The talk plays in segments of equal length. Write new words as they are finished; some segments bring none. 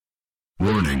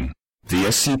Warning: the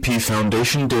SCP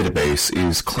Foundation database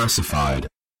is classified.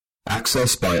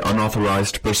 Access by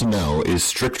unauthorized personnel is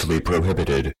strictly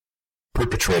prohibited.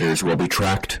 Perpetrators will be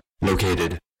tracked,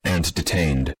 located, and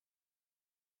detained.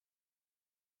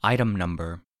 Item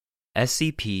Number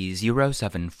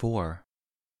SCP-074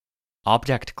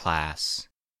 Object Class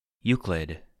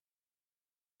Euclid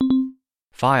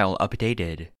File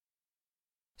updated.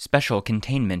 Special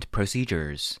Containment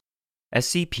Procedures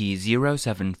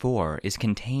SCP-074 is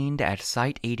contained at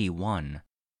Site-81.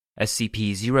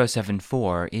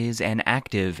 SCP-074 is an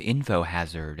active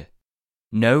infohazard.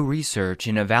 No research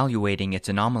in evaluating its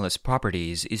anomalous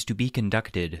properties is to be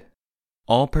conducted.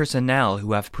 All personnel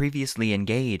who have previously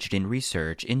engaged in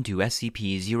research into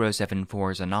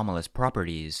SCP-074's anomalous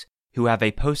properties, who have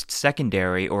a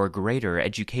post-secondary or greater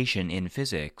education in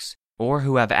physics, or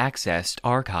who have accessed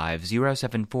Archive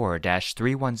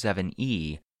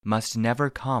 074-317-E must never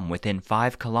come within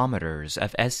 5 kilometers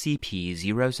of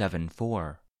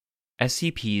SCP-074.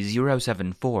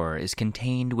 SCP-074 is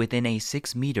contained within a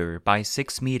 6 meter by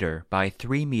 6 meter by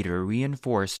 3 meter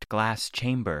reinforced glass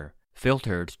chamber,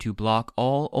 filtered to block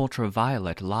all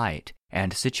ultraviolet light,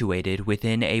 and situated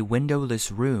within a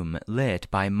windowless room lit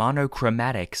by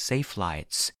monochromatic safe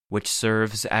lights, which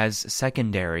serves as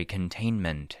secondary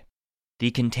containment. The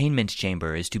containment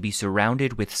chamber is to be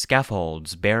surrounded with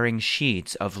scaffolds bearing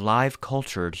sheets of live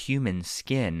cultured human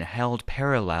skin held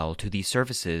parallel to the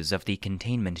surfaces of the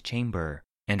containment chamber,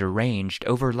 and arranged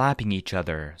overlapping each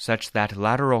other such that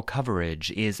lateral coverage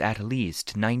is at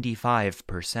least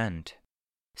 95%.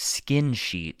 Skin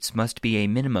sheets must be a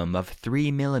minimum of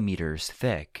 3 millimeters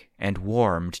thick and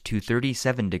warmed to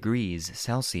 37 degrees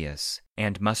Celsius,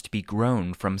 and must be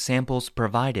grown from samples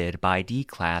provided by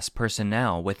D-Class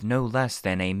personnel with no less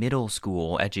than a middle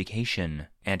school education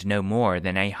and no more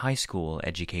than a high school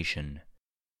education.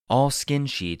 All skin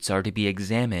sheets are to be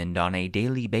examined on a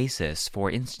daily basis for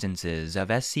instances of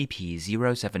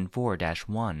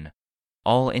SCP-074-1.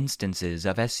 All instances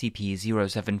of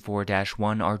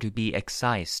SCP-074-1 are to be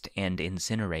excised and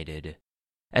incinerated.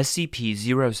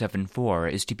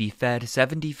 SCP-074 is to be fed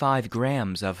 75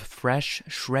 grams of fresh,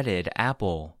 shredded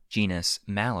apple, genus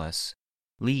Malus,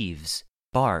 leaves,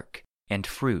 bark, and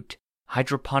fruit,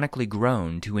 hydroponically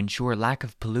grown to ensure lack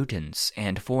of pollutants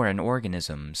and foreign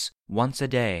organisms, once a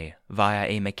day via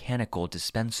a mechanical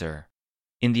dispenser.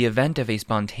 In the event of a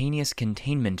spontaneous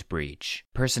containment breach,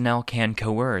 personnel can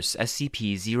coerce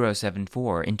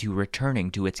SCP-074 into returning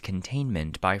to its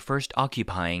containment by first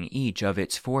occupying each of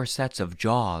its 4 sets of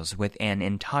jaws with an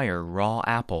entire raw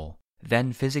apple,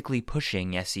 then physically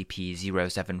pushing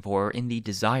SCP-074 in the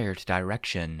desired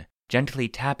direction, gently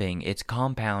tapping its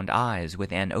compound eyes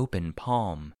with an open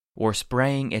palm, or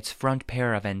spraying its front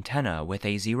pair of antennae with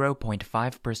a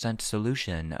 0.5%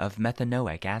 solution of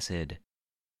methanoic acid.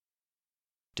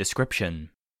 Description: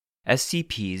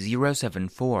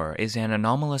 SCP-074 is an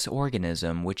anomalous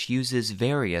organism which uses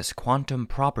various quantum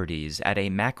properties at a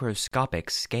macroscopic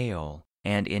scale,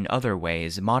 and in other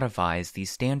ways modifies the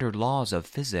standard laws of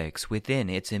physics within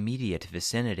its immediate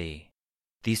vicinity.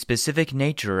 The specific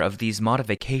nature of these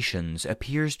modifications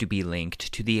appears to be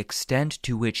linked to the extent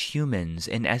to which humans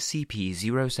in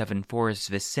SCP-074's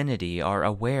vicinity are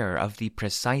aware of the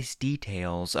precise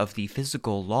details of the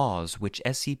physical laws which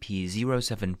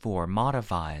SCP-074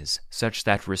 modifies, such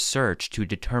that research to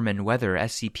determine whether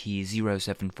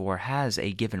SCP-074 has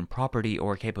a given property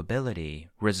or capability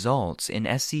results in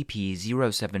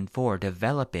SCP-074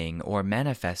 developing or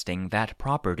manifesting that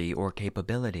property or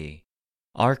capability.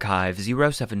 Archive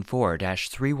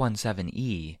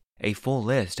 074-317-E, a full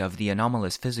list of the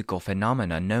anomalous physical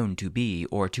phenomena known to be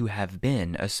or to have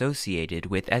been associated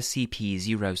with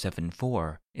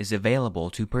SCP-074, is available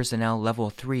to personnel level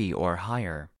 3 or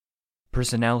higher.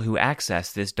 Personnel who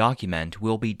access this document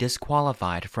will be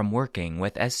disqualified from working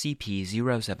with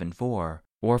SCP-074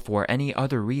 or for any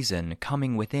other reason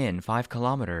coming within 5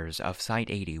 kilometers of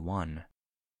Site-81.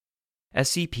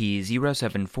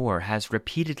 SCP-074 has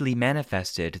repeatedly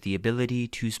manifested the ability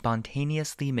to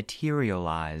spontaneously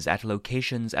materialize at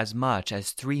locations as much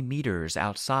as 3 meters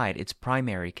outside its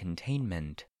primary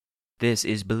containment. This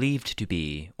is believed to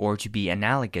be, or to be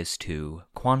analogous to,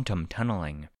 quantum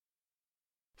tunneling.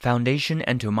 Foundation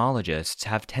entomologists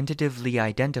have tentatively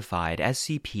identified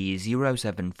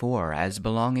SCP-074 as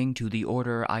belonging to the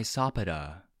order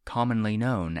Isopoda, commonly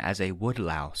known as a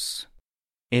woodlouse.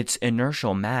 Its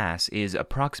inertial mass is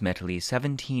approximately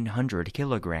 1,700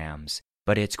 kilograms,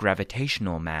 but its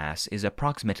gravitational mass is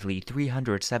approximately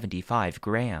 375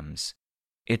 grams.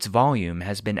 Its volume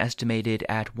has been estimated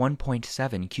at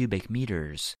 1.7 cubic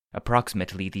meters,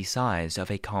 approximately the size of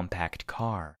a compact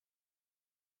car.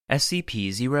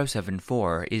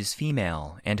 SCP-074 is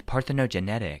female and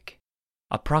parthenogenetic.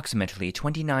 Approximately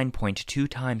 29.2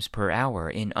 times per hour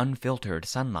in unfiltered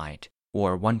sunlight,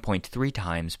 or 1.3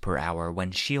 times per hour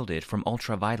when shielded from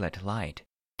ultraviolet light.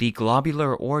 The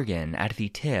globular organ at the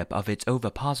tip of its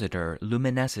ovipositor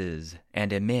luminesces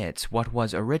and emits what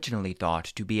was originally thought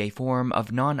to be a form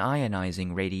of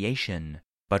non-ionizing radiation,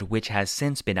 but which has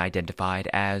since been identified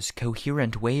as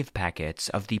coherent wave packets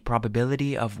of the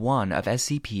probability of one of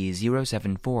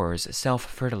SCP-074's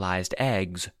self-fertilized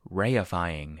eggs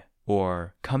reifying,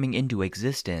 or coming into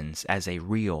existence as a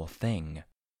real thing.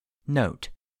 Note: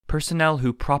 personnel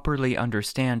who properly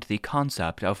understand the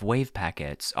concept of wave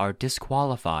packets are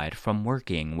disqualified from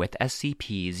working with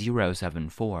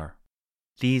SCP-074.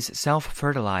 These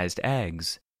self-fertilized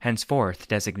eggs, henceforth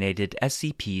designated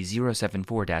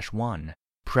SCP-074-1,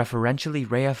 preferentially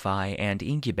reify and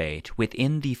incubate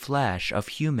within the flesh of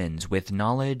humans with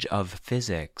knowledge of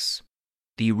physics.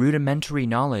 The rudimentary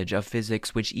knowledge of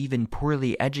physics which even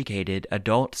poorly educated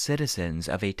adult citizens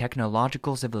of a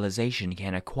technological civilization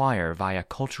can acquire via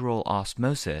cultural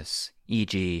osmosis,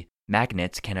 e.g.,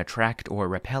 magnets can attract or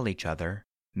repel each other,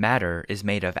 matter is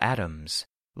made of atoms,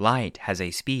 light has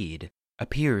a speed,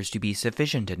 appears to be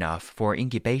sufficient enough for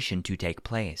incubation to take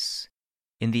place.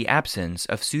 In the absence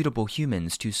of suitable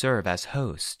humans to serve as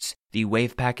hosts, the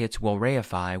wave packets will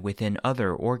reify within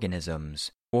other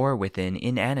organisms, or within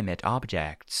inanimate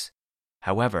objects.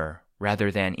 However, rather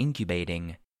than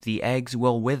incubating, the eggs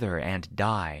will wither and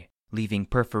die, leaving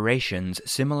perforations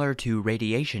similar to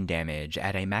radiation damage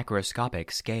at a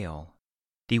macroscopic scale.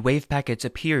 The wave packets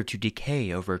appear to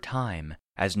decay over time,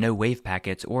 as no wave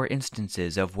packets or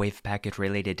instances of wave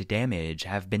packet-related damage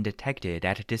have been detected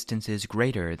at distances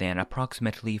greater than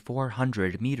approximately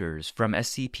 400 meters from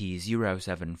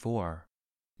SCP-074.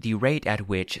 The rate at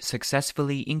which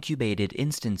successfully incubated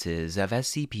instances of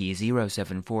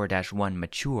SCP-074-1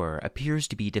 mature appears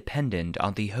to be dependent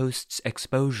on the host's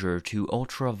exposure to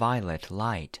ultraviolet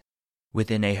light.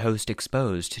 Within a host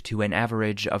exposed to an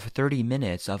average of 30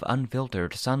 minutes of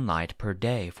unfiltered sunlight per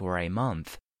day for a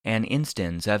month, an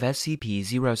instance of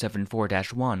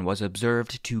SCP-074-1 was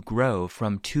observed to grow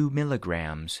from 2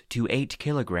 milligrams to 8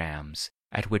 kilograms,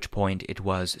 at which point it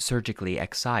was surgically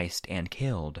excised and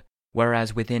killed.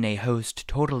 Whereas within a host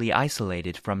totally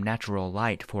isolated from natural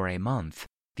light for a month,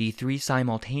 the 3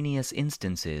 simultaneous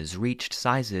instances reached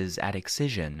sizes at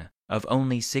excision of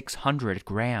only 600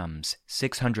 grams,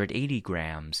 680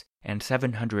 grams, and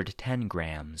 710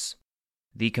 grams.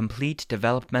 The complete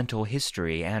developmental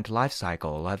history and life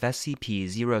cycle of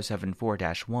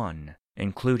SCP-074-1,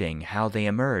 including how they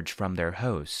emerge from their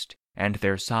host, and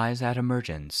their size at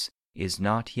emergence, is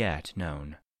not yet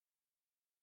known.